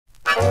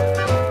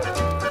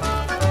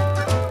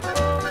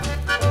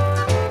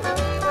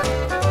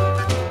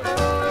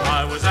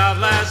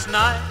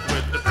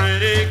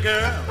Hey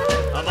girl,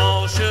 I'm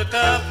all shook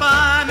up,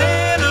 I'm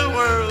in a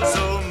whirl,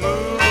 so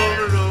move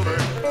over, Rover,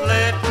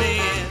 let me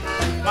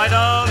in. My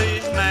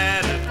dolly's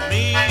mad at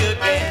me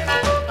again.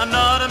 I'm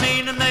not a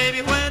mean to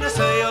maybe when I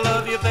say I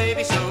love you,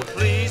 baby, so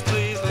please,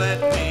 please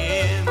let me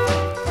in.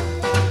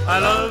 I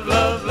love,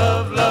 love,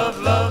 love, love,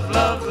 love,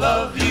 love,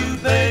 love you,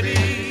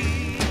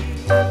 baby.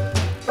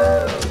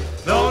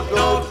 Don't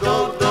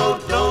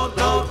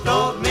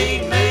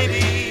mean maybe.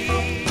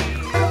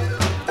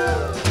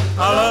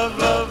 I love,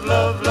 love,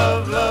 love,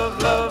 love,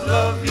 love, love,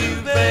 love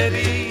you,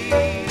 baby.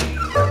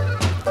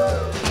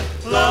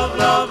 Love,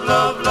 love,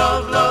 love,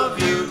 love, love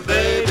you,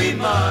 baby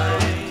mine.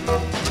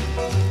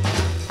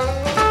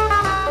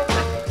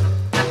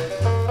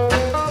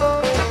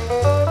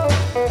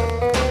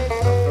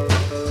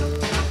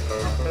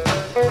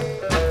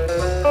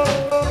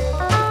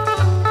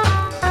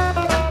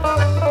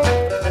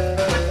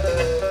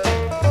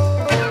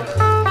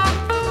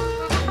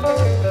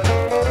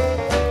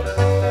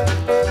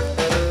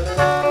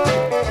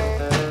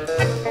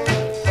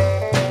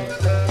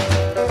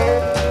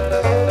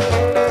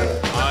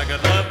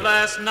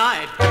 Last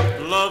night,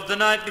 love the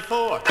night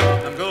before.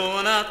 I'm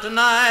going out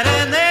tonight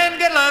and then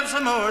get love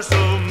some more. So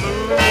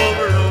move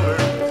over, over,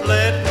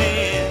 let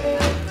me in.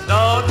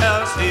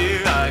 Doghouse,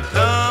 here I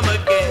come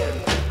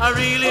again. I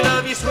really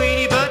love you,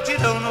 sweetie, but you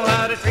don't know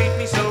how to treat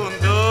me, so I'm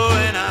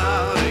going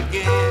out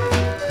again.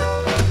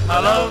 I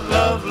love,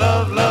 love,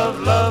 love, love,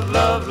 love,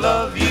 love,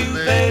 love you,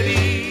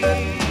 baby.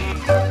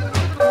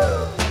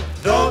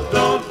 Don't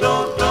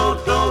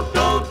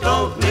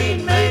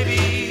mean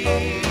maybe.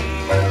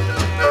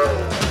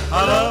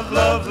 I love,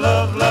 love,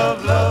 love,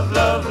 love, love,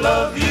 love,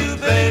 love you,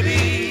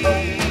 baby.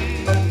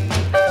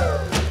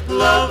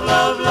 Love,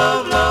 love,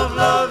 love, love,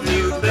 love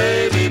you,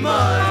 baby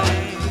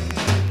mine.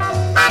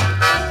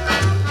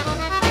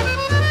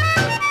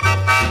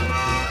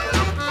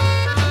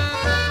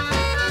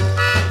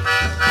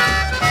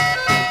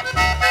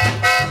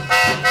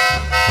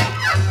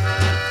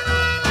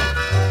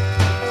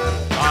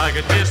 I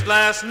got kissed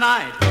last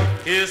night,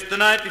 kissed the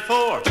night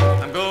before.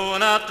 I'm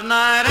going out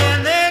tonight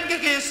and then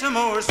get kissed some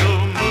more. So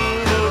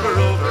move over,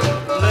 over,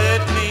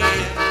 let me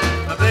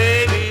in. My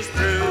baby's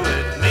through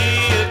with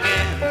me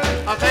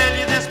again. I'll tell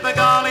you this, by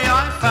golly,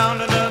 I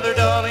found another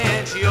dolly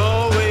and she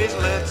always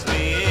lets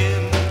me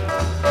in.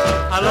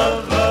 I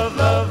love